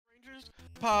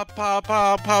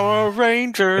Power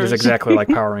Rangers. It is exactly like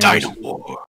Power Rangers.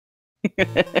 Dynowarz.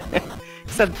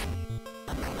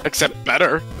 Except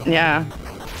better. yeah.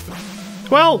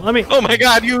 Well, I mean, Oh my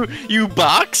god, you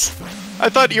box? I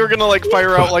thought you were gonna like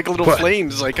fire out like little What?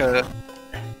 flames, like a.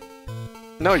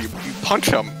 No, you punch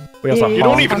them. we also You You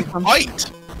honk. don't even Punch 'em.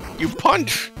 fight. You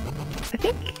punch. I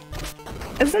think.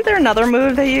 Isn't there another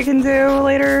move that you can do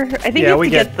later? I think Yeah, you have we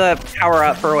to get the power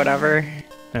up or whatever.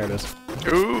 There it is.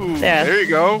 Ooh, Yeah. there you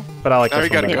go. But I like Now this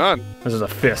you got a one. gun. This is a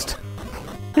fist.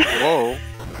 Whoa.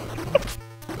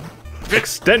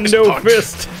 Extendo punch.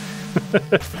 fist.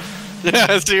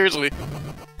 Yeah, seriously.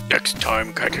 Next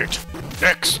time, get it.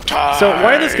 Next time. So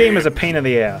why this game is a pain in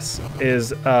the ass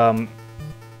is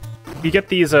you get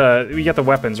these you get the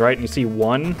weapons, right? And you see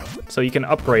one, so you can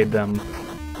upgrade them.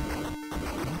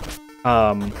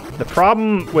 The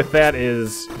problem with that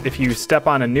is if you step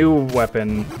on a new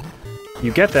weapon,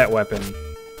 you get that weapon,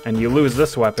 and you lose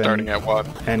this weapon. Starting at what?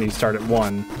 And you start at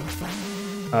 1.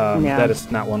 Yeah. That is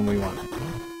not one we want.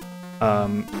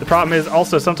 The problem is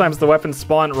also sometimes the weapons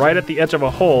spawn right at the edge of a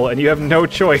hole, and you have no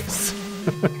choice.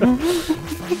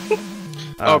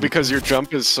 Oh, because your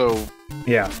jump is so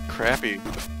Yeah. crappy.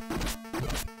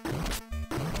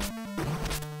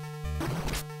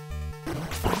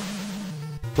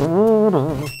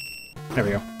 There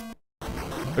we go.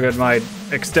 Look at my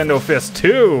Extendo Fist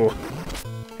 2!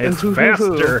 It's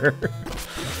faster!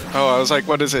 Oh, I was like,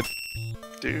 what does it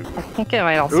do? I think it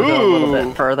might also go a little Ooh.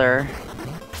 bit further.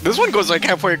 This one goes like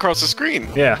halfway across the screen.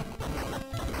 Yeah.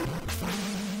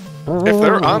 If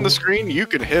they're on the screen, you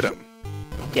can hit them.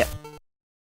 Yep.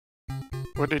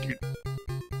 What did you...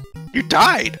 You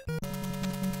died!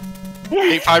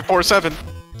 8547.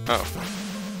 Oh.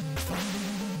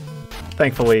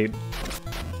 Thankfully,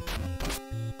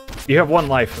 you have 1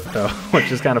 life, though,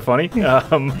 which is kind of funny.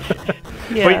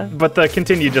 Yeah. But the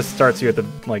continue just starts you at the,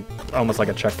 like, almost like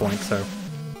a checkpoint, so... not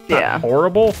Yeah.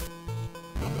 horrible.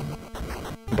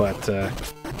 But, I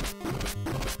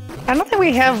don't think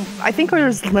we have. I think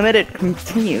there's limited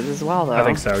continues as well, though. I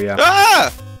think so, yeah.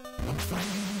 Ah!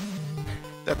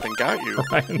 That thing got you.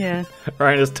 Ryan, Yeah.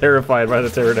 Ryan is terrified by the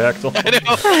pterodactyl. I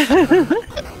know.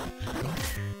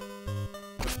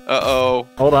 Uh-oh.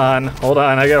 Hold on,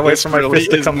 I gotta wait This for my really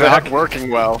fist to is come not back. working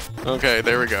well. Okay,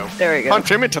 there we go. There we go. Punch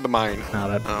him into the mine.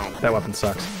 No, Oh. that weapon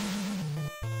sucks.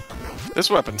 This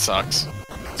weapon sucks.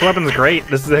 This weapon's great.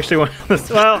 This is actually one.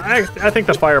 Well, I think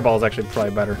the fireball is actually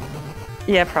probably better.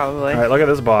 Yeah, probably. All right, look at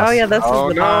this boss. Oh yeah, this Oh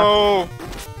is the boss.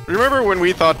 no! Remember when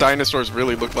we thought dinosaurs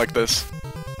really looked like this?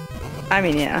 I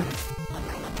mean, yeah.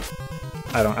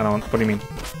 I don't. What do you mean?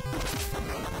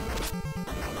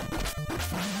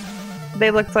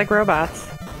 They looked like robots.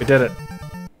 We did it.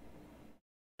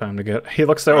 Time to get. He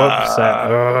looks so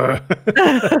upset.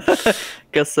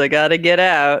 Guess I gotta get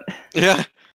out. Yeah.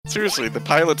 Seriously, the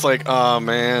pilot's like, oh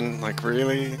man, like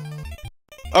really?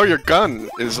 Oh, your gun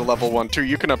is a level 1 too.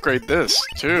 You can upgrade this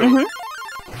too.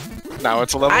 Now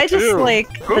it's a level 2. I just like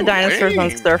the Cool, dinosaurs on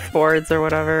dang. surfboards or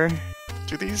whatever.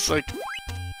 Do these like?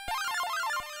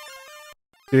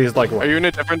 He's like, Are what? you in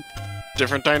a different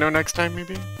dino next time,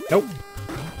 maybe? Nope.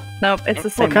 Nope, it's the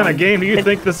same. What kind one. of game do you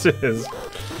think this is?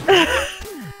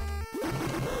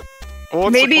 Well,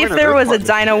 what's the Maybe if point of there this was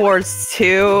a one? Dynowarz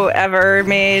 2 ever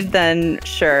made, then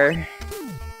sure.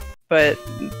 But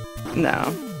no.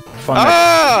 Fun,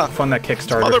 Ah! fun that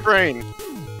Kickstarter. Mother brain.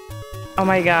 Oh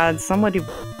my god, somebody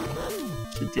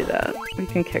should do that. We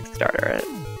can Kickstarter it.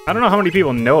 I don't know how many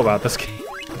people know about this game.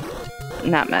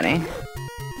 Not many.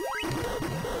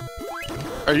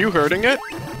 Are you hurting it?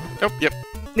 Nope. Yep.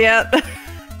 Yeah.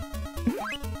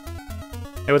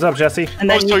 Hey, what's up, Jesse?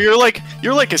 And Oh, then so you're like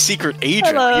a secret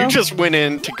agent. Hello. You just went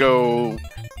in to go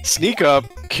sneak up,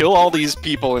 kill all these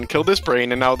people, and kill this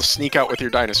brain, and now sneak out with your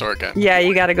dinosaur again. yeah,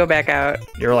 you gotta go back out.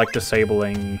 You're like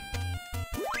disabling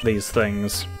these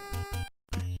things.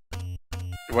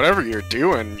 Whatever you're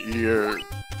doing, you're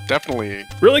definitely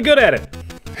Really good at it.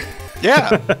 yeah.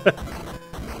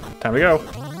 Time to go.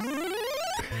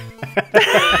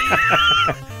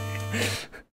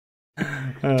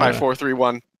 5, 4, 3,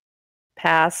 1.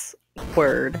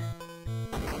 Password.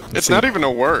 It's not even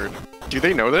a word. Do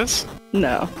they know this?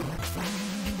 No.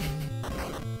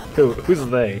 Who's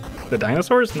they? The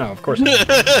dinosaurs? No, of course not.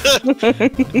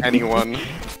 Anyone?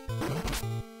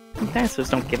 Dinosaurs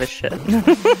don't give a shit.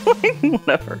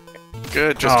 Whatever.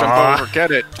 Good. Just jump Aw. over.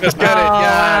 Get it. Just get it.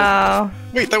 Yeah. Wow.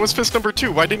 Wait, that was fist number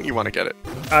 2. Why didn't you want to get it?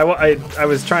 I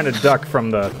was trying to duck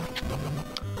from the...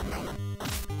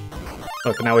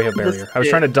 Look, now we have barrier. I was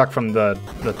trying to duck from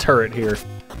the turret here.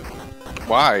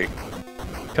 Why?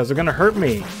 Because they're gonna hurt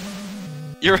me.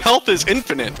 Your health is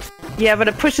infinite. Yeah, but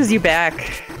it pushes you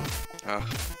back.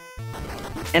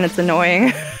 And it's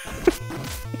annoying.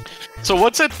 So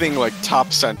what's that thing like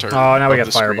top center? Oh, now we of got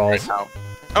the screen fireballs. right now?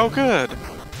 Oh, good.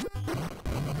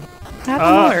 I don't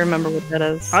know. I remember what that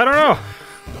is. I don't know.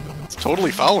 It's totally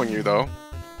following you though.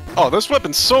 Oh, this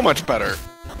weapon's so much better.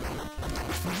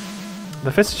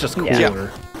 The fist is just cooler. Yeah.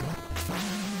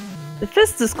 The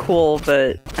fist is cool,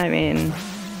 but I mean,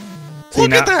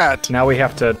 Look at that! Now we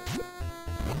have to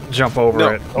jump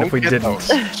over it. Don't If we get didn't,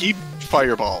 those. Keep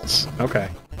fireballs. okay.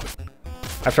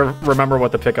 I have to remember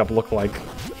what the pickup looked like.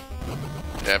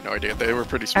 I have no idea. They were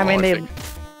pretty small. I mean, think.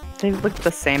 they look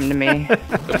the same to me.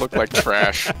 They look like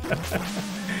trash.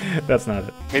 That's not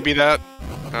it. Maybe that.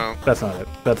 Oh. That's not it.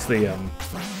 That's the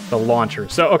launcher.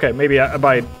 So okay, maybe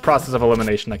by process of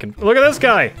elimination, I can look at this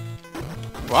guy.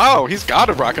 Wow, he's got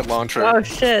a rocket launcher. Oh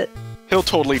shit! He'll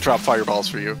totally drop fireballs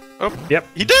for you. Oh, Yep.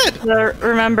 he did. So,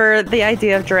 remember the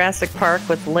idea of Jurassic Park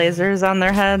with lasers on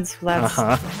their heads? That's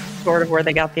sort of where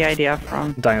they got the idea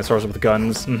from. Dinosaurs with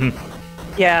guns.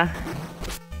 Yeah.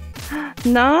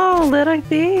 No, let it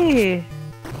be.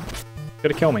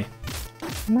 Gonna kill me.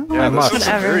 No, Yeah, this is a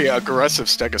whatever. very aggressive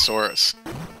Stegosaurus.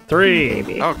 3.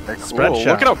 Maybe. Okay, cool. Spread Look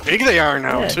shot. at how big they are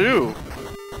now, Yeah. too.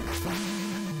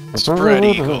 Spread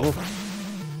eagle.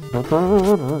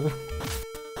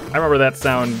 I remember that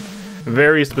sound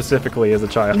very specifically as a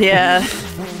child. Yeah.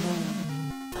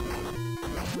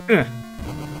 Eh,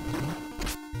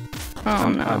 Oh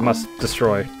no. I must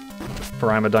destroy,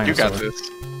 for I'm a dinosaur. You got this.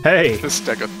 Hey, This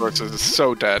Stegosaurus is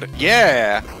so dead.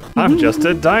 Yeah! I'm just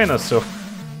a dinosaur.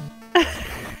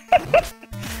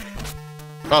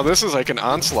 Oh, this is like an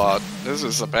onslaught. This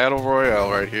is a battle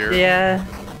royale right here. Yeah.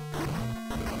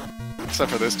 Except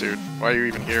for this dude. Why are you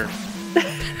even here?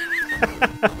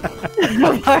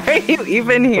 Why are you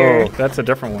even here? Oh, that's a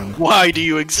different one. Why do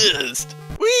you exist?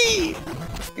 Whee!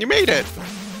 You made it!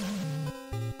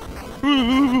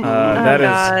 That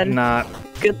God. is not. I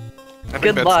think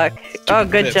Good that's luck. Oh,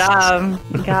 good fist. job.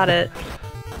 You got it.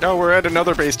 No, we're at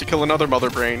another base to kill another mother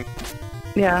brain.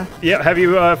 Yeah. Yeah, have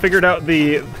you figured out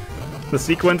the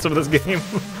sequence of this game?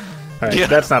 Alright, Yeah.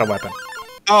 that's not a weapon.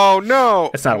 Oh no!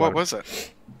 It's not a What weapon. was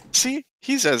it? See?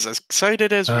 He's as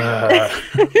excited as we are.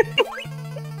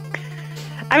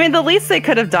 I mean, the least they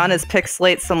could have done is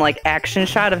pixelate some like action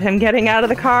shot of him getting out of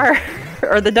the car,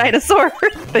 or the dinosaur,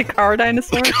 the car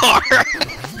dinosaur. Car!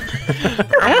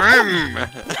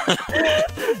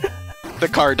 The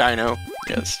car dino.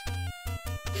 Yes.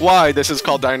 Why this is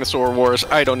called Dinosaur Wars,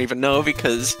 I don't even know,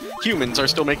 because humans are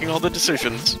still making all the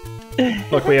decisions.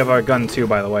 Look, we have our gun too,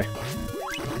 by the way.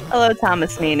 Hello,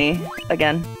 Thomas Meany.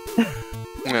 Again.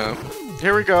 Yeah.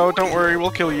 Here we go, don't worry,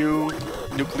 we'll kill you,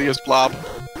 Nucleus Blob.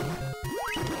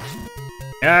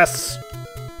 Yes!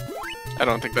 I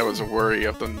don't think that was a worry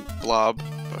of the blob,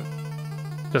 but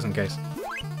Just in case.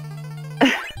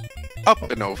 up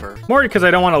and over. More because I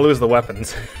don't want to lose the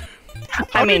weapons.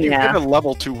 How I mean, did you yeah. get a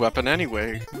level 2 weapon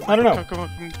anyway? I don't know.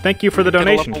 Thank you for the Get a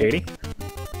donation, level- Katie.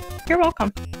 You're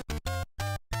welcome.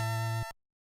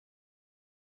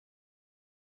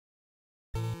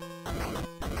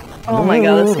 Oh my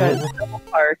god, this guy's double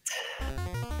parked.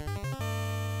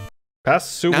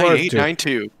 Password.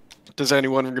 9892. Does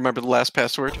anyone remember the last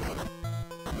password?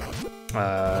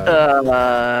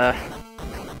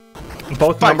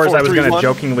 Both numbers I was going to 5431.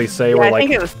 jokingly say Yeah, were I think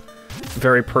like it was.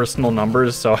 very personal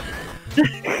numbers, so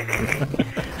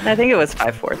I think it was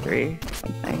 543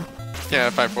 something. Yeah,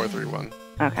 5431.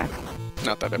 Okay.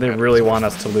 Not that it they matters. really want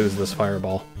us to lose this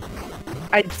fireball.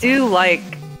 I do like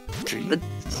Gee.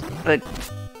 the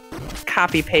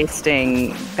copy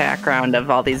pasting background of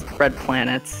all these red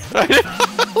planets. Look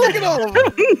at all of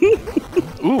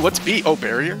them. Ooh, what's B? Oh,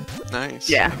 barrier? Nice.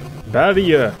 Yeah.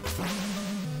 Barrier.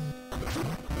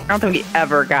 I don't think we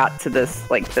ever got to this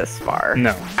this far.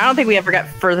 No. I don't think we ever got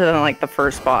further than like the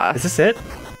first boss. Is this it?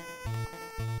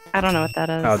 I don't know what that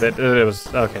is. Oh, that it was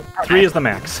okay. 3 is the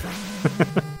max.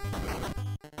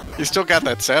 You still got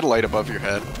that satellite above your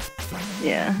head.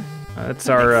 Yeah. It's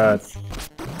that our makes sense.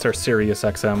 it's our Sirius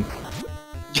XM.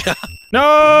 Yeah.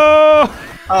 No!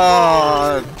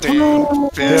 Oh, damn.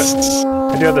 Fists.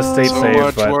 I do have the state So save,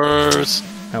 much but worse.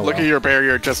 oh Look well. at your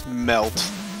barrier just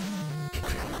melt.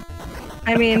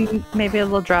 I mean, maybe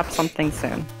it'll drop something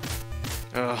soon.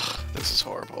 Ugh, this is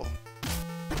horrible.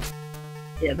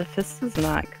 Yeah, the fist is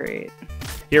not great.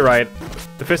 You're right.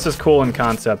 The fist is cool in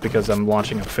concept because I'm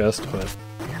launching a fist, but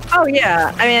Oh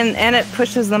yeah, I mean, and it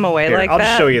pushes them away here, like I'll that.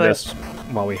 just show you but- this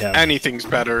while we have. Anything's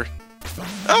better.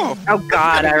 Oh, Oh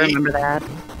god, I remember that.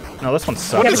 No, this one What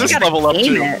sucks. is you this gotta level up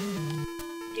aim to? it.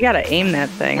 You gotta aim that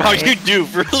thing. oh, right? you do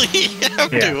really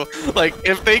have Yeah. to. Like,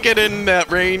 if they get in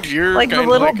that range, you're Like the kinda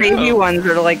little like, baby oh, ones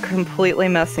are like completely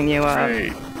messing you up.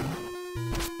 Right.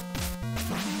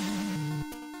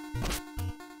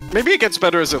 Maybe it gets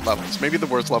better as it levels. Maybe the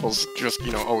worst level's just,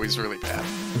 you know, always really bad.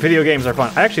 Video games are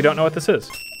fun. I actually don't know what this is.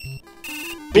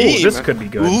 Beam. Ooh, this could be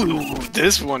good. Ooh,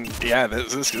 this one, yeah,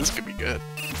 this could be good.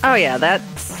 Oh yeah,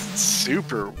 that's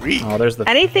Super weak. Oh, there's the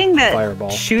anything that fireball.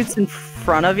 shoots in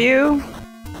front of you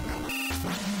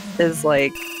is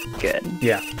like good.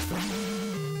 Yeah.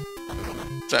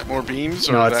 Is that more beams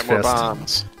or No, is it's that more fist.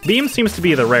 bombs? Beam seems to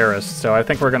be the rarest, so I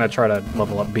think we're gonna try to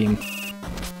level up Beam.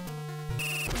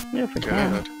 Yeah, if we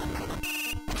can. Good.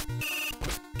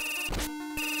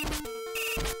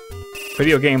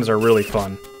 Video games are really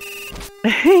fun.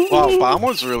 Wow, bomb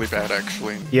was really bad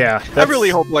actually. Yeah. I really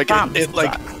hope like Bombs it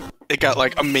like suck. it got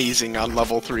like amazing on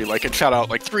level 3. Like it shot out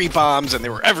like 3 bombs and they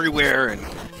were everywhere and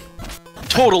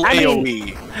total I AoE.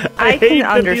 mean- I I hate can that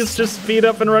understand. these just speed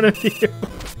up and run into you.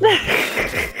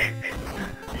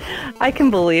 I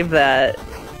can believe that,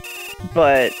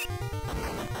 but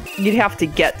you'd have to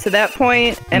get to that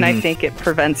point, and I think it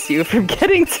prevents you from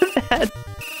getting to that,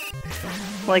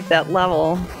 like that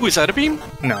level. Ooh, is that a beam?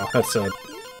 No, that's a...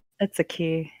 It's a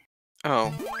key.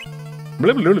 Oh.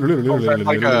 Blue, blue, blue, blue, Oh, is that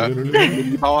like a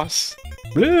mini boss?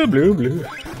 blue, blue, blue.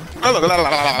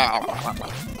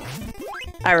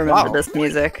 I remember Wow. this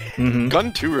music. Mm-hmm.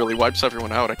 Gun 2 really wipes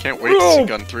everyone out. I can't wait to see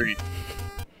Gun 3.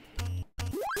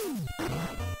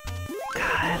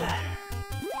 God.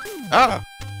 Ah!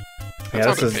 Yeah,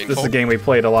 That's this is painful. a game we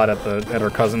played a lot at our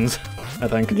cousins, I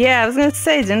think. Yeah, I was gonna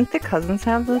say, didn't the cousins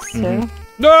have this too? Mhm.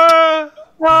 No!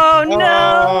 Oh no!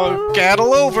 Oh,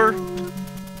 gaddle over!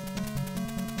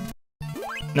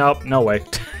 Nope, no way.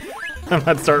 I'm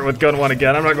not starting with gun 1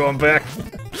 again. I'm not going back.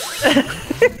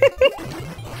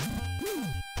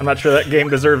 I'm not sure that game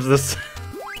deserves this.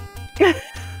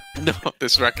 No,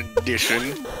 this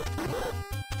recognition.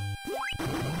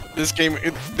 This game,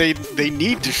 they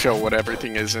need to show what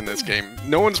everything is in this game.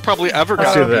 No one's probably ever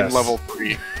Let's gotten do in this. level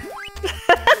 3.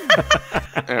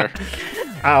 There.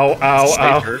 Ow, ow,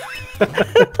 Sniper. ow.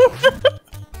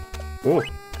 Ooh,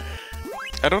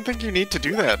 I don't think you need to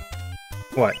do that.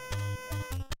 what?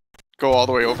 Go all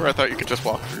the way over? I thought you could just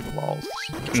walk through the walls.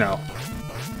 No.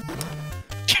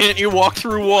 Can't you walk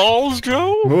through walls,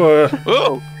 Joe? Whoa.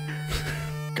 Oh!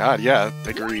 God, yeah,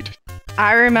 agreed.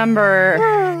 I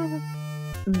remember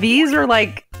these are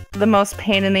like the most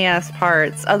pain in the ass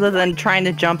parts, other than trying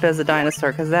to jump as a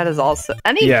dinosaur, because that is also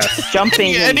any Yes.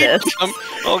 jumping in this.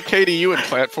 Well, Katie, you and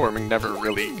platforming never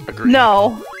really agreed.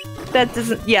 No, that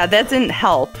doesn't. Yeah, that didn't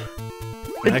help.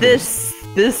 I But can-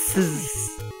 this is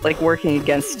like working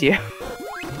against you.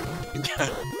 This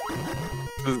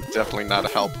is definitely not a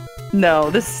help. No,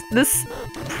 this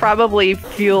probably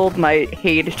fueled my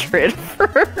hatred for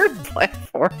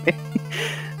platforming.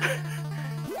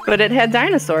 But it had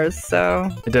dinosaurs, so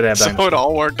It did have So dinosaurs. it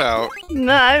all worked out.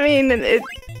 no, I mean it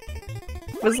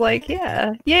was like,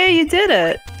 yeah, you did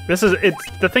it.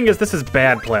 The thing is, this is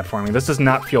bad platforming. This does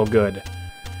not feel good.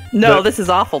 No, The- this is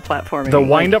awful platforming. The Like,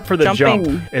 wind up for the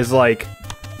jumping- jump is like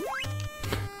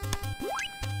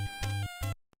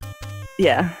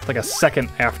Yeah. it's like a second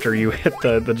after you hit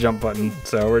the jump button.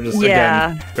 So we're just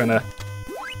Yeah. again gonna.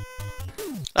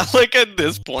 Like at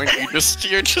this point,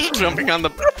 you're just jumping on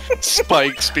the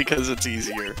spikes because it's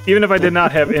easier. Even if I did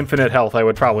not have infinite health, I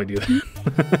would probably do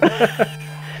that.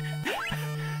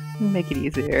 Make it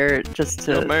easier just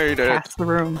You to made it. pass the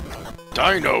room.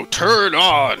 Dino, turn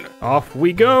on Off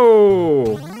we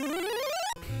go.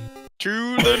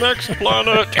 to the next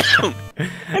planet.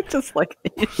 I just like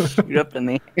that you shoot up in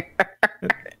the air.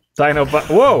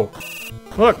 Whoa!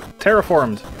 Look,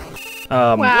 terraformed.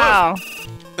 Wow.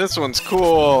 This one's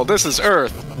cool. This is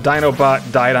Earth.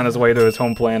 Dinobot died on his way to his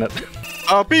home planet.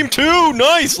 Beam 2,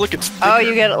 nice. Look, it's Oh, bigger.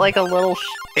 you get like a little.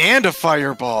 And a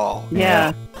fireball.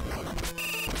 Yeah.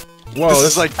 Whoa, This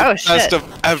this is like the Oh, best shit.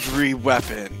 of every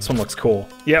weapon. This one looks cool.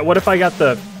 Yeah, what if I got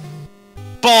the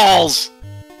Balls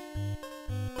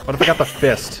what if I got the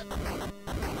fist?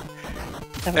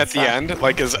 That would at the suck. end.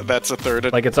 Like, that's a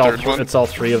third. Like it's third one. all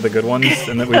 3 of the good ones,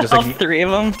 and then we just All 3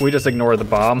 of them. we just ignore the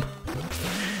bomb.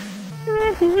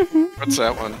 What's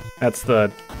that one? That's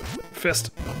the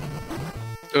fist.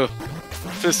 Ugh.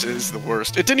 Fist is the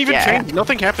worst. It didn't even Yeah. change.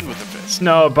 Nothing happened with the fist.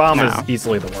 No, bomb No. is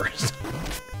easily the worst.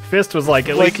 Fist was like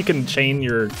at least you can chain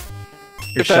your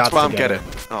If shots that's bomb, together. get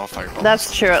it. Oh, fireball.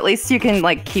 That's true. At least you can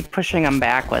like keep pushing them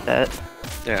back with it.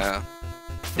 Yeah.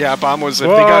 Yeah, bomb was if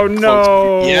Whoa, they got close.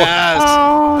 no. Yes.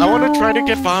 Oh, I want to try to no.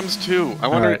 get bombs too.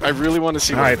 Alright. I really want to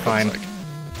see what Alright, it fine. looks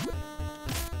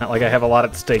like. Not like I have a lot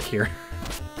at stake here.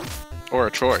 Or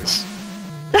a choice.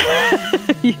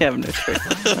 You have no choice.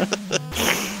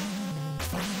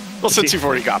 Well, since you've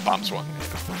already got bombs one.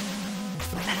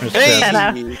 There's Hey! fist.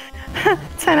 And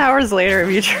 10 hours later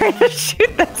of you trying to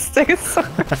shoot that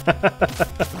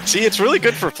stegosaurus. See, it's really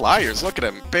good for flyers. Look at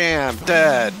him. Bam,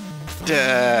 dead.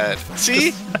 Dead.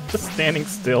 See? Just standing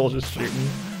still, just shooting.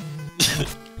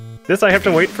 This I have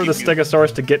to wait for the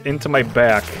stegosaurus to get into my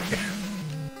back.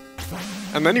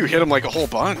 And then you hit him like a whole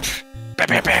bunch. Bam,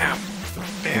 bam, bam.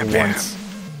 Bam, bam. Once.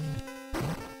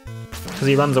 Because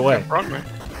he runs away. Run, man.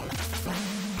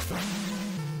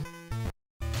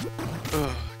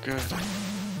 Oh, good.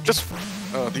 Just...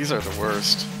 Oh, these are the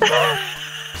worst.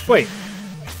 Wait.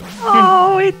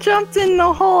 Oh, he jumped in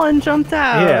the hole and jumped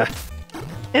out. Yeah.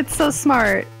 It's so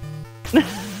smart.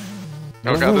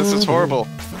 Oh god, this is horrible.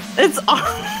 It's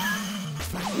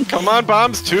Come on,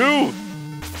 bombs, too!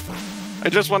 I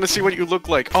just want to see what you look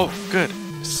like. Oh, good.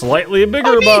 Slightly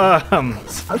bigger bomb.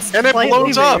 And it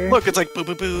blows up! Look, it's like boom,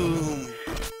 boom, boom.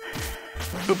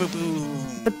 Boom, boom,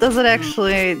 boom. But does it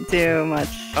actually do much?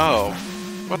 Oh.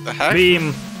 What the heck?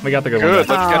 Beam. We got the good Good,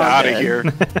 one. let's get out of good. here.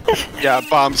 Yeah,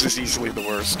 bombs is easily the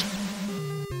worst.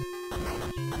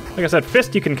 Like I said,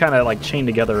 fist you can kind of like chain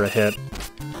together a hit.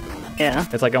 Yeah.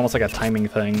 It's like almost like a timing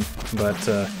thing, but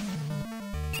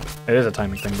it is a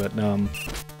timing thing. But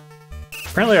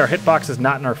apparently our hitbox is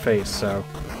not in our face, so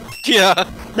Yeah.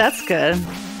 That's good.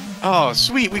 Oh,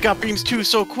 sweet, we got beams too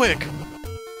so quick.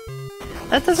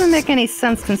 That doesn't make any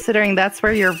sense considering that's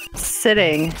where you're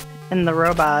sitting in the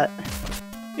robot.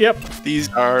 yep.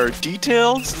 These are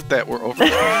details that were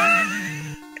overlooked.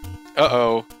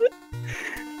 Uh-oh.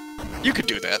 You could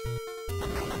do that.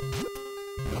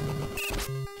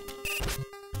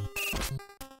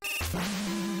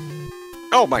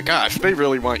 Oh my gosh, they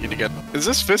really want you to get... Is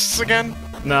this fists again?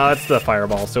 No, that's the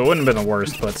fireball, so it wouldn't have been the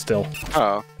worst, but still,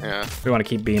 Oh, yeah. we want to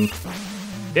keep beam.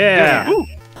 Yeah. Ooh.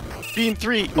 Beam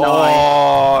 3. Nice.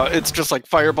 Oh, it's just like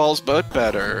fireballs, but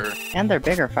better. And they're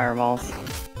bigger fireballs.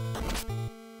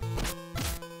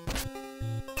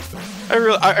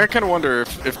 I kind of wonder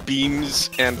if beams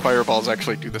and fireballs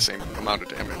actually do the same amount of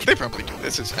damage. They probably do.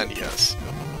 This is NES.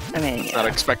 I mean, Not yeah.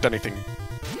 expect anything.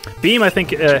 Beam, I think,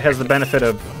 has the benefit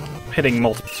of hitting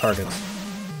multiple targets.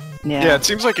 Yeah, it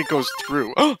seems like it goes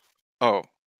through. Oh,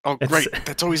 It's- great.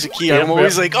 That's always a key. Yeah, I'm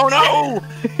always like, oh no!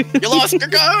 You lost your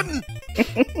gun!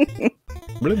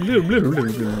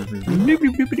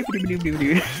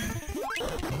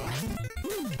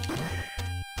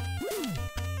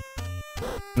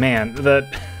 Man,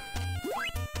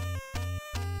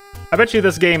 I bet you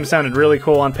this game sounded really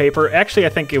cool on paper. Actually, I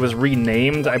think it was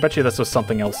renamed. I bet you this was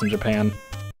something else in Japan.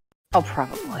 Oh,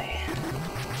 probably.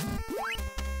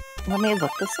 Let me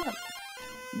look this up.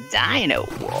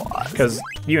 Dynowarz. Because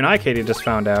you and I, Katie, just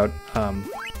found out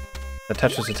that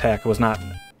Tetris Attack was not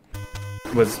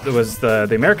was the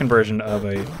American version of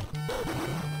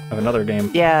another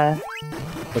game, Yeah.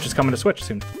 which is coming to Switch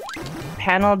soon.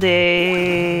 Panel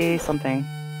day something.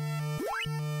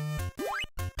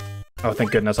 Oh,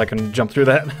 thank goodness I can jump through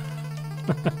that.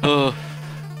 I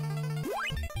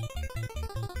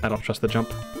don't trust the jump.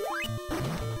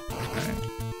 Alright.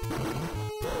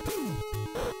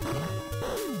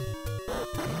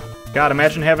 God,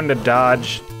 imagine having to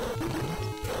dodge.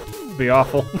 It'd be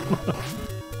awful.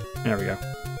 There we go.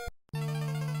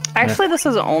 Actually, this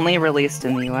was only released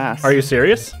in the US. Are you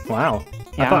serious? Wow.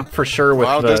 I Yeah. thought for sure with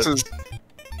Wow, the... this is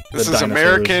dinosaurs.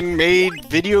 American-made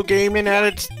video gaming at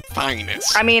its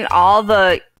finest. I mean, all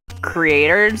the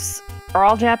creators are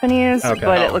all Japanese, Okay.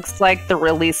 but Oh. it looks like the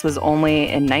release was only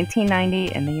in 1990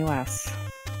 in the US.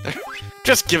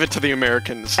 Just give it to the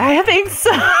Americans. I think so.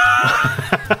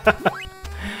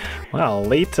 Wow, a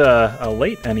late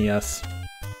NES.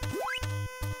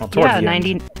 Well, towards Yeah, the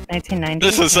end. 1990.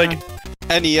 This is like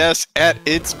yeah. NES at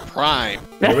its prime.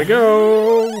 Here we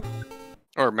go!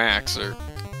 Or Max, or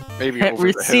maybe It over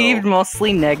received the hill.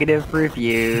 mostly negative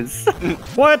reviews.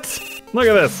 What? Look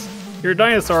at this! Your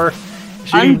dinosaur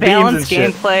shooting Unbalanced beams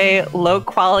and shit. gameplay, low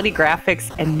quality graphics,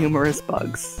 and numerous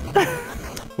bugs.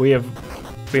 We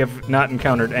have not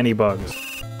encountered any bugs.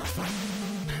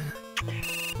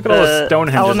 Look at all the Stonehenges in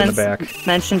the elements back.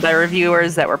 mentioned by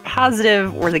reviewers that were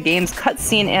positive were the game's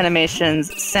cutscene animations,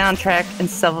 soundtrack, and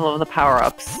several of the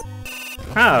power-ups.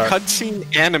 Ah, Cutscene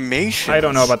animation. I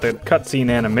don't know about the cutscene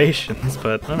animations,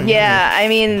 but I mean, Yeah, I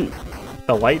mean,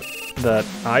 the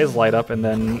eyes light up and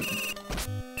then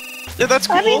Yeah, that's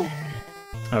cool. I mean-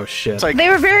 oh shit! It's like they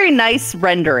were very nice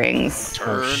renderings.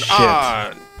 turn shit.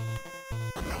 on.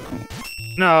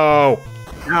 No,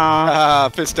 Aw,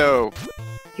 Fisto.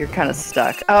 you're kind of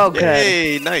stuck. Oh, good.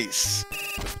 Yay, nice.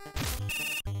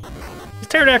 these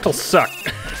pterodactyls suck.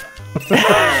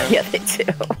 Yeah, they do.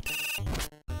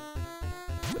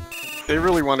 They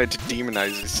really wanted to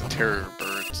demonize these terror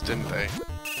birds, didn't they?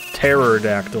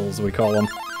 Pterodactyls, we call them.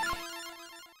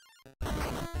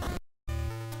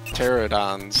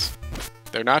 pterodons.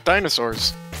 They're not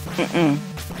dinosaurs. Mm-mm.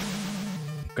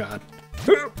 God.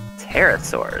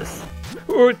 Pterosaurs.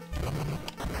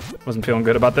 Wasn't feeling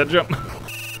good about that jump.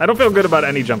 I don't feel good about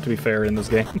any jump, to be fair, in this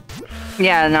game.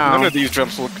 Yeah, no. None of these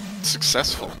jumps look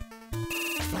successful.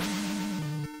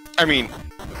 I mean,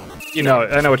 you know.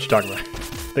 No, I know what you're talking about.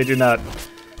 They do not.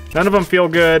 None of them feel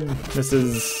good. This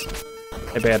is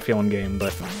a bad feeling game,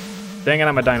 but dang it,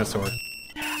 I'm a dinosaur.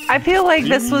 I feel like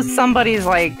this was somebody's,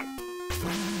 like,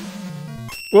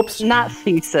 Whoops. not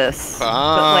thesis,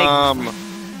 Bomb.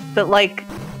 but like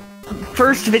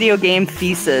first video game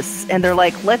thesis, and they're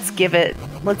like, let's give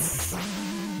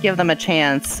them a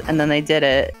chance, and then they did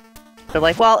it. They're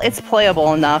like, well, it's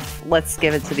playable enough, let's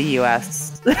give it to the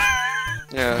US.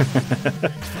 Yeah.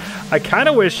 I kind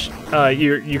of wish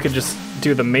you could just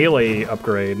do the melee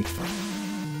upgrade.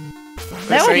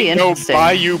 That would be interesting. No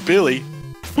Bayou Billy.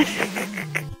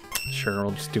 Sure,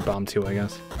 we'll just do Bomb 2, I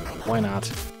guess. Why not?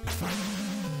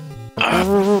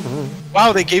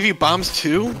 Wow, they gave you bombs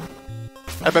too?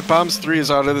 I bet bombs 3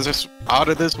 is out of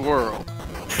this world.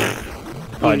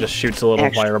 Probably just shoots a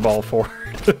little fireball forward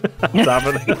on top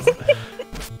of this.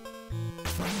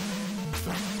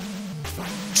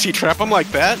 See, trap them like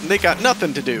that, and they got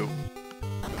nothing to do.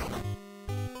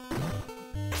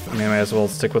 I mean, I might as well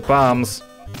stick with bombs.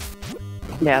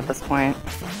 Yeah, at this point.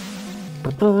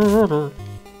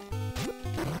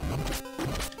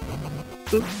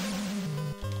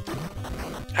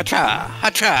 Hacha!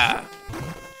 Hacha!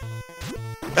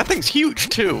 That thing's huge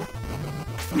too.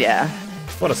 Yeah.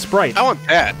 What a sprite. I want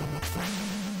that.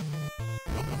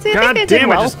 See, I God think they did damn it,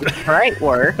 well just- with sprite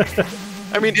work.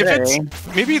 I mean, if Very.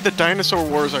 it's... Maybe the Dinosaur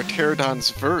Wars are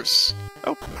Pterodon's verse.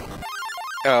 Oh.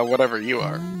 Whatever you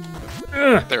are.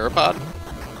 Ugh. Theropod?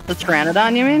 The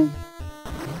Pteranodon, you mean?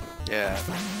 Yeah.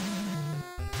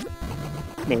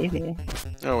 Maybe.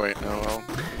 Oh wait, no, well...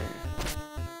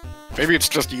 Maybe it's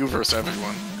just you versus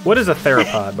everyone. What is a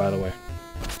theropod, by the way?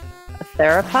 A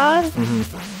theropod?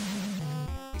 Mm-hmm.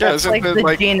 Yeah, That's isn't like it the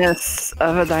like... genus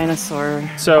of a dinosaur.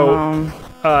 So,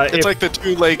 It's if, like the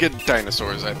two-legged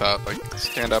dinosaurs, I thought. Like,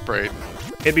 stand upright.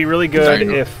 it'd be really good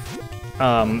Dino. if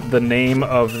the name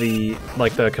of the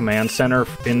command center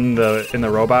in the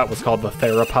robot was called the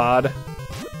theropod.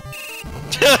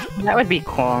 That would be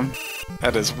cool.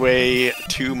 That is way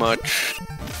too much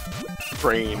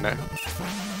brain.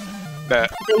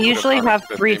 That They usually have the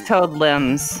name. three-toed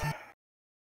limbs.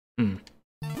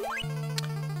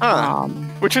 Huh.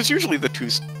 Which is usually the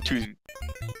two-footers,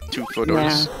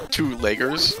 Yeah.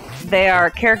 two-leggers. They are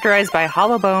characterized by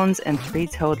hollow bones and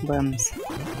three-toed limbs.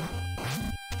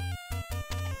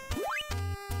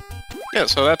 Yeah,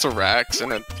 so that's a Rex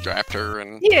and a Raptor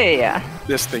and Yeah.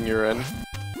 this thing you're in.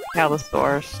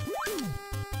 Allosaurus.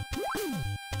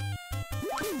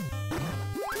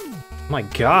 My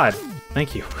God,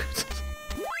 thank you.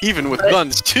 Even with But-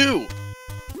 guns, too!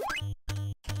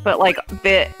 But, like,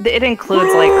 it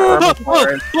includes, like,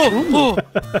 herbivores.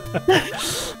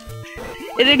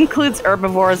 It includes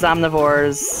herbivores,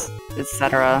 omnivores,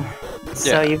 etc. So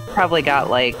Yeah. you've probably got,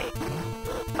 like,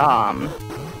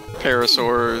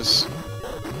 Parasaurs.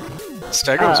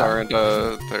 Stegos aren't,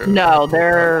 they're... no,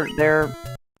 they're,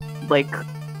 like,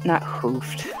 not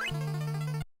hoofed.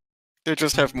 They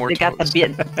just have more They got toes.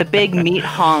 the big meat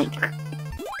hunk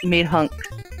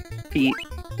feet.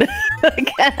 I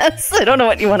guess. I don't know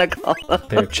what you want to call them.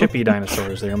 They're chippy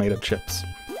dinosaurs. They are made of chips,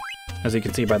 as you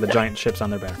can see by the giant chips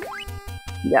on their back.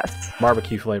 Yes,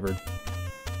 Barbecue flavored.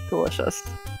 delicious.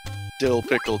 Dill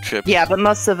pickle chips. Yeah, but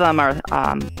most of them are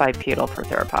bipedal for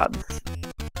theropods.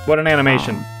 What an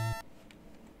animation!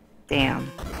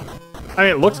 Damn. I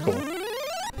mean, it looks cool.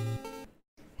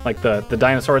 Like the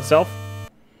dinosaur itself.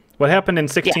 What happened in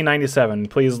 1697?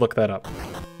 Please look that up.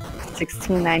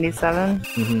 1697.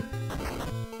 Mm-hmm.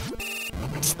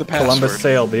 It's the password. Columbus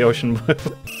sailed the ocean blue.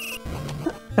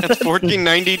 That's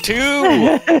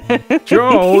 1492!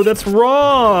 Joe, that's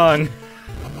wrong.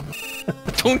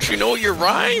 Don't you know your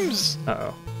rhymes?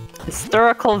 Uh-oh.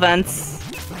 Historical events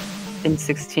in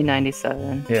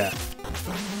 1697. Yeah.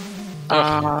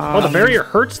 Oh, the barrier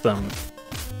hurts them.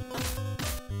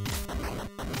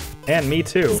 And me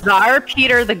too. Tsar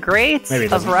Peter the Great Maybe it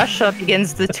of doesn't. Russia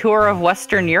begins the tour of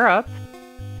Western Europe.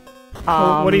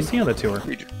 Well, what do you see on the tour?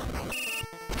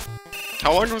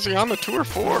 How long was he on the tour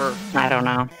for? I don't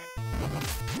know.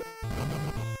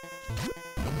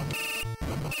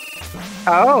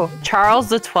 Oh, Charles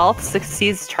XII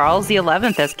succeeds Charles XI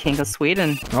as King of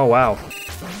Sweden. Oh, wow.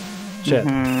 Shit.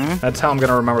 Mhm. That's how I'm going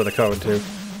to remember the code, too.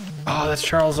 Oh, that's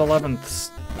Charles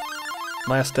XI's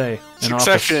last day in office.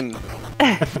 Succession.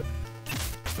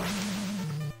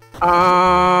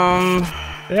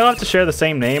 They all have to share the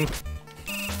same name.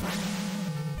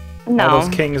 No. All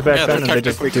those kings back Yeah, then, they're and they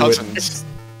just do technically it. cousins.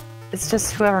 It's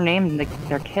just whoever named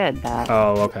their kid that.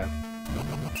 Oh, okay.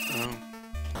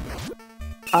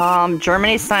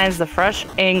 Germany signs the French,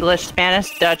 English,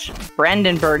 Spanish, Dutch,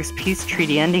 Brandenburg's peace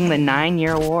treaty ending the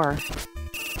 9-year war.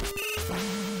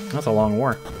 That's a long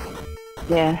war.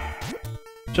 Yeah.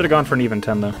 Should have gone for an even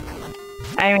 10, though.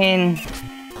 I mean,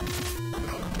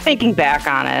 thinking back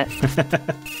on it.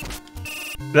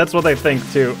 That's what they think,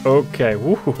 too. Okay.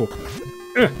 Woo.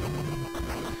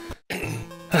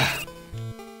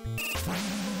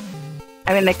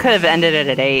 I mean, they could have ended it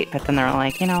at 8, but then they're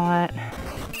like, you know what?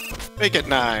 Make it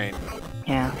 9.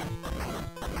 Yeah.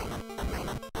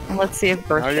 Let's see if Now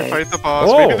birthdays. you fight the boss.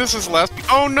 Whoa. Maybe this is last.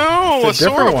 Oh no! It's a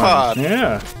different one. sauropod.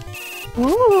 Yeah.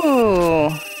 Ooh.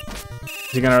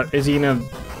 Is he gonna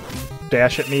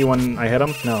dash at me when I hit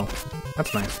him? No.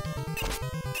 That's nice.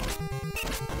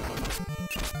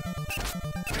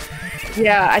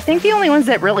 Yeah, I think the only ones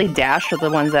that really dash are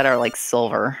the ones that are like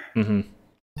silver. Mm-hmm.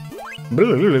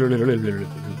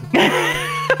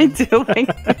 I do like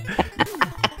that.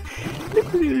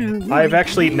 I've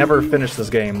actually never finished this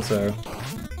game, so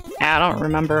I don't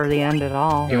remember the end at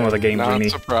all. even with a game Not genie.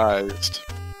 surprised.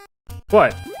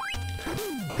 What?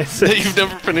 It's, You've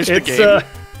never finished the game.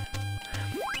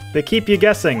 They keep you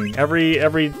guessing every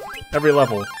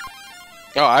level.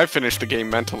 Oh, I finished the game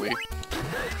mentally.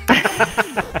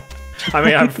 I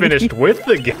mean, I'm finished with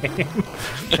the game.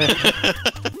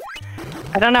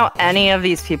 I don't know any of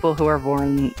these people who are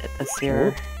born this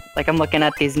year. Like, I'm looking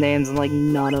at these names and, like,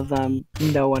 none of them,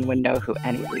 no one would know who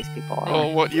any of these people are. Oh,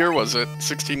 what year was it?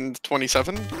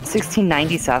 1627?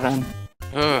 1697.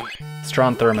 Ugh.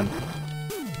 Strawn Thurman.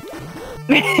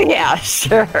 Yeah,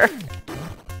 sure.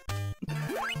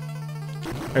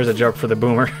 There's a joke for the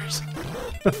boomers.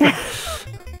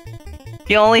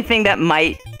 The only thing that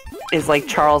might is, like,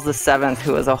 Charles VII,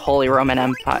 who was a Holy Roman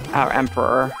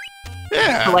Emperor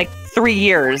Yeah. for, like, 3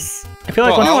 years. I feel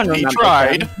like Well, one he remembers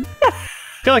tried. him. I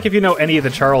feel like if you know any of the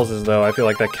Charleses, though, I feel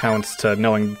like that counts to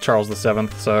knowing Charles VII.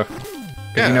 So, 'cause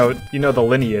Yeah. you know the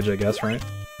lineage, I guess, right?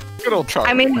 Good old Charles.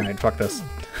 I mean, All right, fuck this.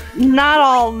 not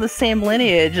all the same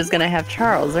lineage is going to have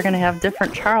Charles. They're going to have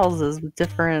different Charleses with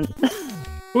different...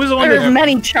 Who's the one There's that?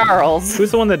 many Charles. Who's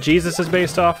the one that Jesus is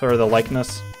based off, or the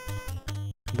likeness?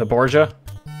 The Borgia.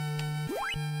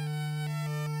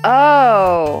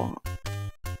 Oh.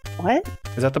 What?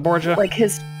 Is that the Borgia? Like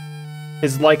his...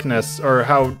 His likeness, or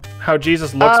how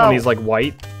Jesus looks when he's like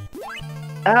white, is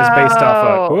based off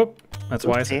of. Whoop. That's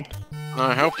why I said.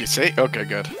 I hope you say. Okay,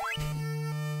 good.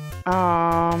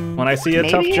 When I see a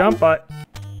tough maybe? jump, I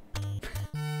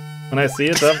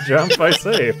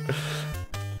save.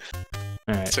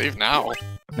 Alright. Save now.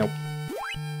 Nope.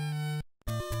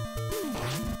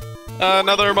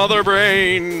 Another mother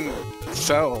brain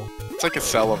cell. It's like a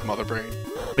cell of mother brain.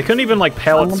 They couldn't even like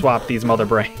palette swap these mother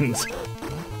brains.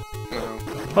 No.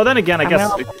 Well, then again, I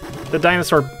guess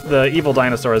the evil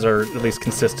dinosaurs are at least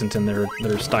consistent in their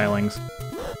stylings.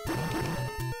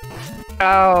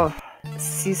 Oh,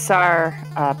 Caesar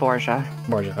Borgia.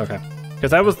 Borgia, okay.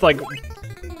 Because that was like,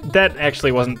 that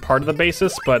actually wasn't part of the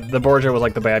basis, but the Borgia was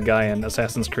like the bad guy in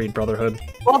Assassin's Creed Brotherhood.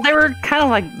 Well, they were kind of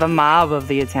like the mob of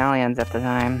the Italians at the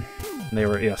time. They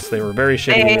were very shitty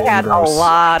They and had a gross.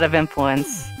 lot of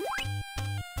influence.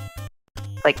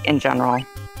 Like, in general.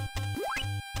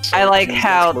 So I like Jesus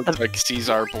how looks like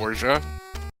Caesar Borgia.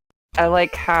 I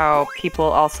like how people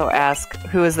also ask,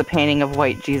 who is the painting of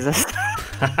white Jesus?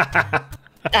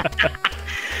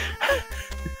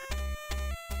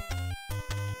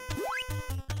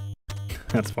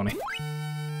 That's funny.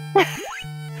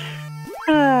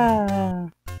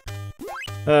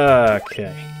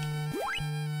 Okay.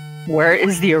 Where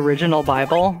is the original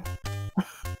Bible?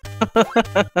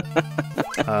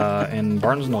 In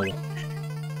Barnes & Noble.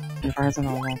 Barnes &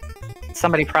 Noble.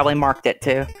 Somebody probably marked it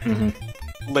too.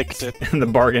 Mm-hmm. Licked it. In the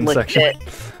bargain Licked section. it.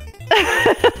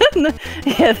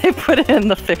 Yeah, they put it in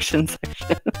the fiction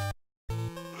section.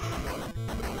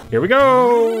 Here we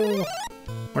go!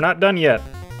 We're not done yet.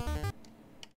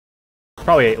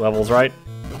 Probably 8 levels, right?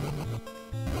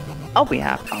 Oh,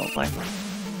 yeah, probably.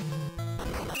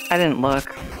 I didn't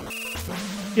look.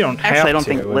 You don't have Actually, I don't to,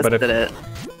 think it but listed if... it.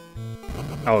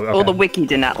 Oh, okay. Well, the wiki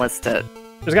did not list it.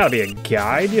 There's gotta be a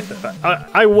guide.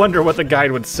 I wonder what the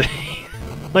guide would say.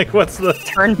 Like, what's the...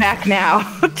 Turn back now.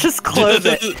 Just close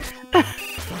it.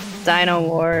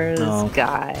 Dynowarz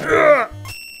guide.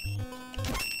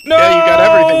 No! Yeah, you got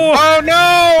everything. Oh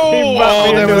no! He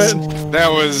bumped me into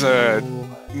That was a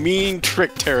mean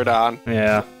trick, Pterodon.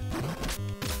 Yeah.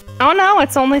 Oh no,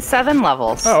 it's only 7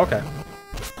 levels. Oh, okay.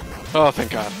 Oh,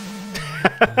 thank God.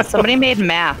 Somebody made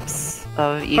maps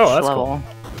of each that's level.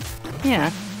 cool. Yeah.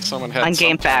 Someone had On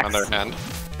some time GameFAQs. on their hand.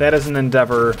 That is an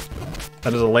endeavor.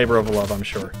 That is a labor of love, I'm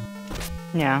sure.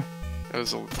 Yeah. It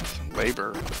was a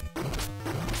labor.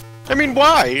 I mean,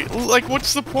 why? Like,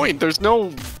 what's the point? There's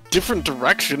no different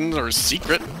direction or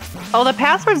secret. Oh, the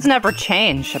passwords never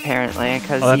change, apparently,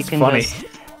 because Oh, you that's can funny. just...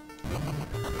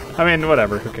 I mean,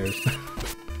 whatever, who cares?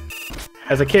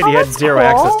 As a kid, Oh, you had that's zero cool.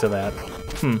 access to that.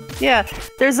 Yeah,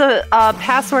 there's a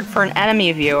password for an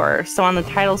enemy viewer. So on the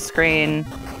title screen,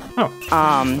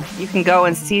 you can go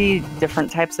and see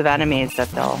different types of enemies that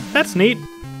they'll That's neat.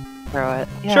 throw it.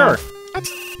 Yeah. Sure.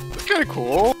 That's kind of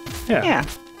cool. Yeah. Yeah.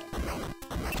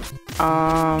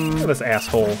 Look at this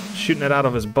asshole shooting it out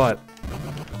of his butt.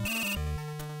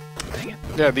 Dang it.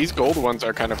 Yeah, these gold ones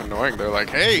are kind of annoying. They're like,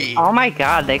 hey. Oh my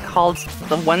god, they called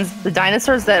the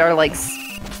dinosaurs that are like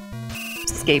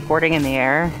skateboarding in the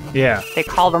air. Yeah. They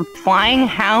call them flying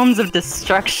hounds of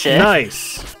destruction.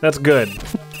 Nice. That's good.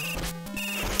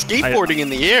 Skateboarding in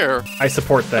the air. I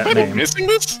support that Am I name. missing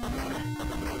this?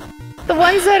 The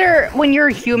ones that are when you're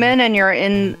human and you're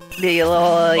in the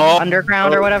little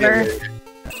underground or whatever.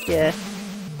 Yeah.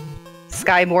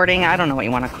 Skyboarding, I don't know what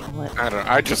you want to call it. I don't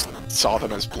know. I just saw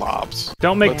them as blobs.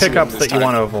 Don't make Let's see pickups them that this you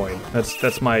time. want to avoid.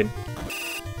 That's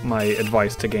my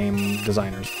advice to game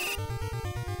designers.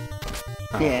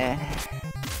 Yeah.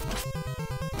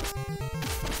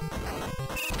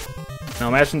 Now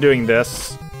imagine doing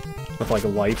this with like a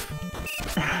life.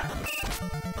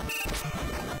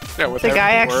 Yeah, with The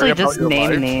guy having to worry actually about just your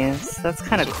named life. these. That's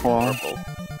kind of This is cool. horrible.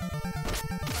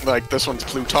 Like, this one's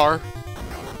Plutar.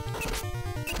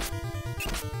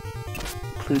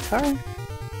 Plutar?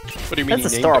 What do you mean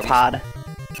That's a he named them? sauropod.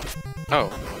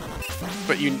 Oh.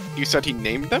 But you said he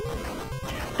named them?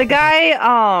 The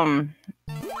guy,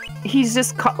 he's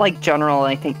just like general,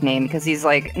 I think, name because he's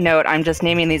like, note, I'm just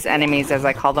naming these enemies as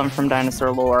I call them from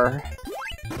dinosaur lore,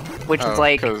 which is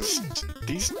like, because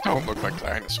these don't look like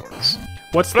dinosaurs.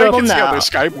 What's But I the can see how no. they're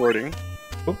skyboarding.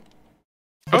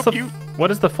 What's Oh, the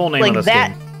what is the full name like of this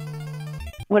that. game?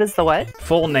 What is the what?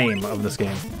 Full name of this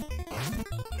game.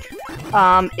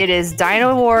 It is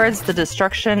Dynowarz: The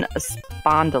Destruction of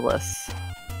Spondylus.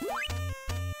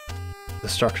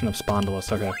 Destruction of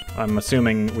Spondylus. Okay. I'm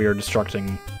assuming we are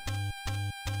destructing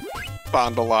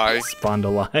Spondylus.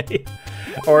 Spondyli.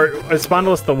 Or is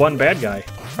Spondylus the one bad guy?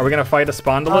 Are we gonna fight a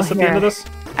Spondylus at the end of here. this?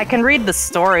 I can read the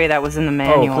story that was in the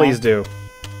manual. Oh, please do.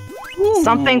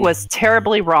 Something was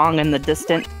terribly wrong in the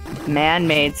distant,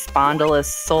 man-made Spondylus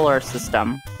solar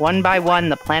system. One by one,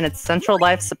 the planet's central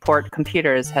life support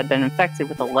computers had been infected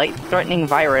with a life-threatening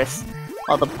virus,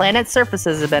 while the planet's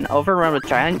surfaces had been overrun with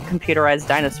giant computerized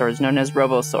dinosaurs known as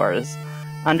robosaurs.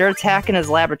 Under attack in his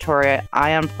laboratory,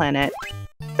 Ion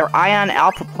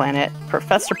Alpha Planet,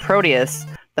 Professor Proteus,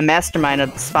 the mastermind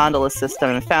of the Spondylus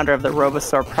system and founder of the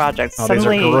Robosaur project, Oh,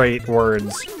 suddenly... these are great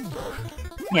words.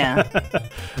 Yeah.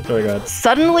 Very good.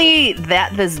 Suddenly,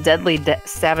 this deadly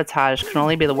sabotage can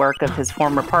only be the work of his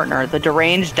former partner, the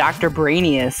deranged Dr.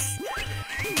 Brainius.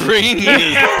 Brainy!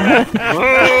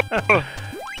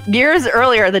 Years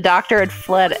earlier, the Doctor had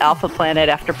fled Alpha Planet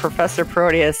after Professor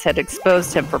Proteus had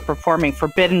exposed him for performing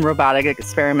forbidden robotic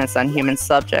experiments on human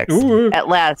subjects. Ooh. At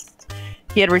last,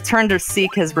 he had returned to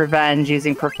seek his revenge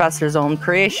using Professor's own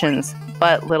creations.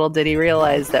 But little did he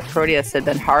realize that Proteus had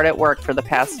been hard at work for the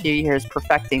past few years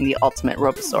perfecting the ultimate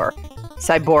robosaur,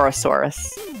 Cyborosaurus.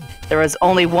 There was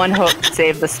only one hope to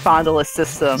save the Spondylus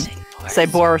system.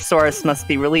 Cyborosaurus must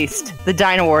be released. The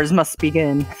Dynowarz must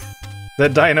begin. The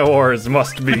Dynowarz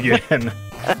must begin.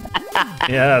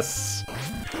 Yes.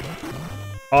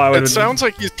 Oh, I would. It sounds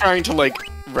like he's trying to, like,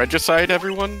 regicide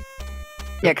everyone.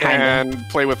 Yeah, kind of. And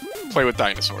play with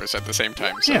dinosaurs at the same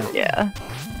time. So. Yeah. Yeah.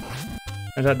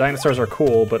 And that dinosaurs are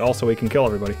cool, but also we can kill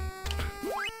everybody.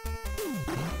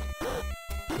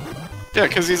 Yeah,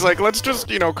 because he's like, let's just,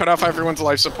 cut off everyone's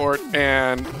life support,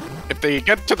 and if they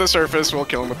get to the surface, we'll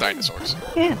kill them with dinosaurs.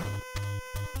 Yeah.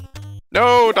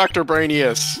 No, Dr.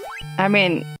 Brainius! I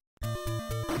mean,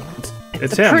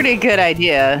 It's a him. pretty good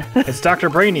idea. It's Dr.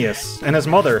 Brainius and his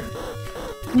mother.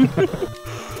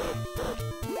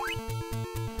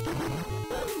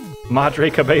 Madre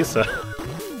Cabeza.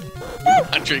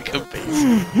 Andre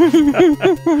Cabeza.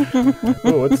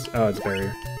 Ooh, it's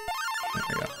barrier. There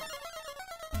we go.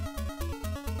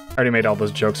 I already made all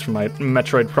those jokes from my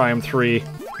Metroid Prime 3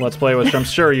 Let's Play, which I'm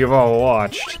sure you've all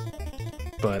watched.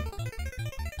 But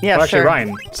Yeah, well, actually, sure.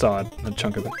 Ryan saw a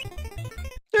chunk of it.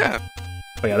 Yeah.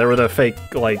 But yeah, there were the fake,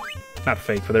 like, not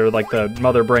fake, but they were like the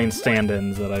mother brain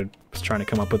stand-ins that I was trying to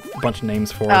come up with a bunch of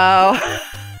names for. Oh.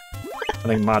 I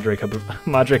think Madre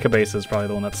Cabeza is probably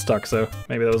the one that stuck, so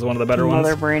maybe that was one of the better ones.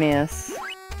 Mother Brainius.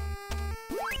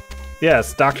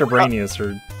 Yes, Dr. Brainius,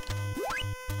 or...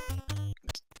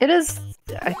 It is,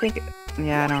 I think,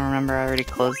 yeah, I don't remember, I already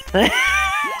closed it.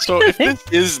 So if this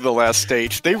is the last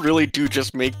stage, they really do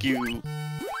just make you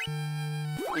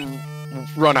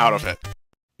run out of it.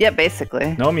 Yeah,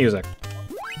 basically. No music.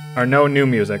 Or no new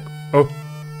music. Oh!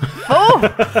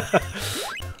 Oh!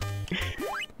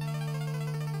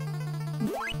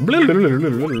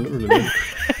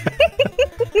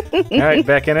 Alright,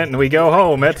 back in it, and we go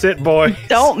home. That's it, boy.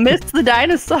 Don't miss the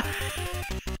dinosaur.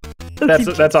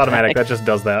 That's automatic. That just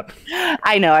does that.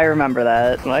 I know, I remember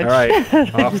that. All right,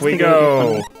 off we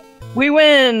go. We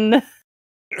win.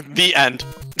 The end.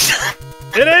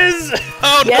 It is!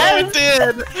 Oh Yes. no, it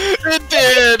did! It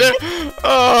did!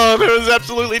 Oh, there was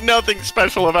absolutely nothing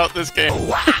special about this game.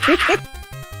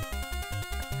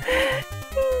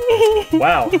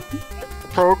 Wow.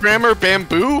 Programmer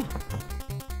Bamboo?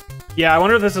 Yeah, I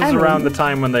wonder if this is around the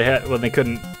time when they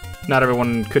couldn't, not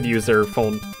everyone could use their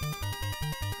phone.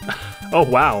 Oh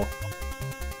wow.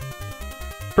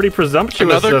 Pretty presumptuous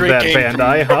Another of great that game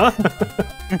Bandai, huh?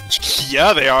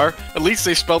 Yeah, they are. At least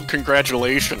they spelled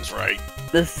congratulations right.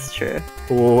 This is true.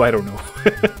 Oh, I don't know.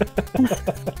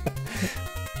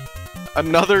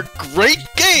 Another great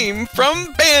game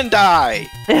from Bandai!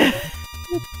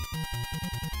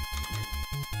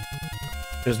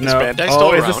 There's Is no. Bandai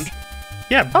still is around? this...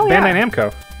 Yeah, Oh, Bandai yeah.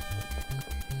 Namco.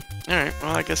 Alright,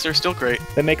 well, I guess they're still great.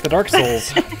 They make the Dark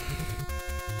Souls.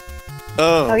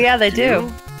 Oh yeah, they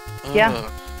do. Yeah.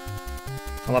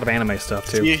 A lot of anime stuff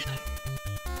too. See,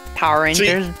 Power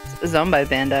Rangers is owned by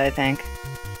Bandai, I think.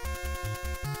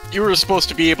 you were supposed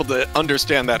to be able to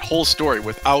understand that whole story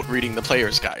without reading the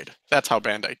player's guide. That's how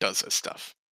Bandai does this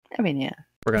stuff. I mean, yeah.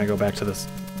 We're gonna go back to this.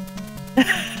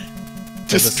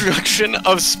 Destruction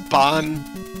of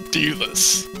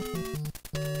Spondylus.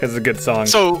 It's a good song.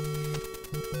 So,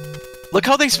 look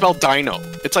how they spell dino.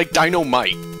 It's like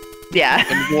dynamite Yeah.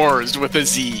 and wars with a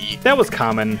Z. That was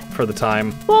common for the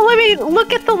time. Well, I mean,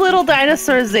 look at the little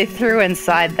dinosaurs they threw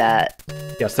inside that.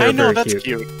 Yes, they're I know, very that's cute.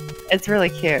 cute. It's really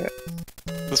cute.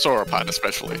 The sauropod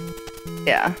especially.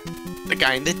 Yeah. The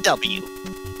guy in the W.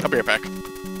 I'll be right back.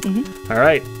 All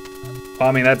right. Well,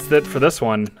 I mean, that's it for this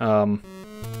one.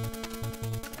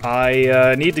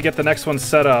 I need to get the next one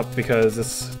set up because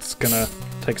it's gonna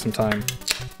take some time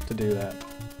to do that.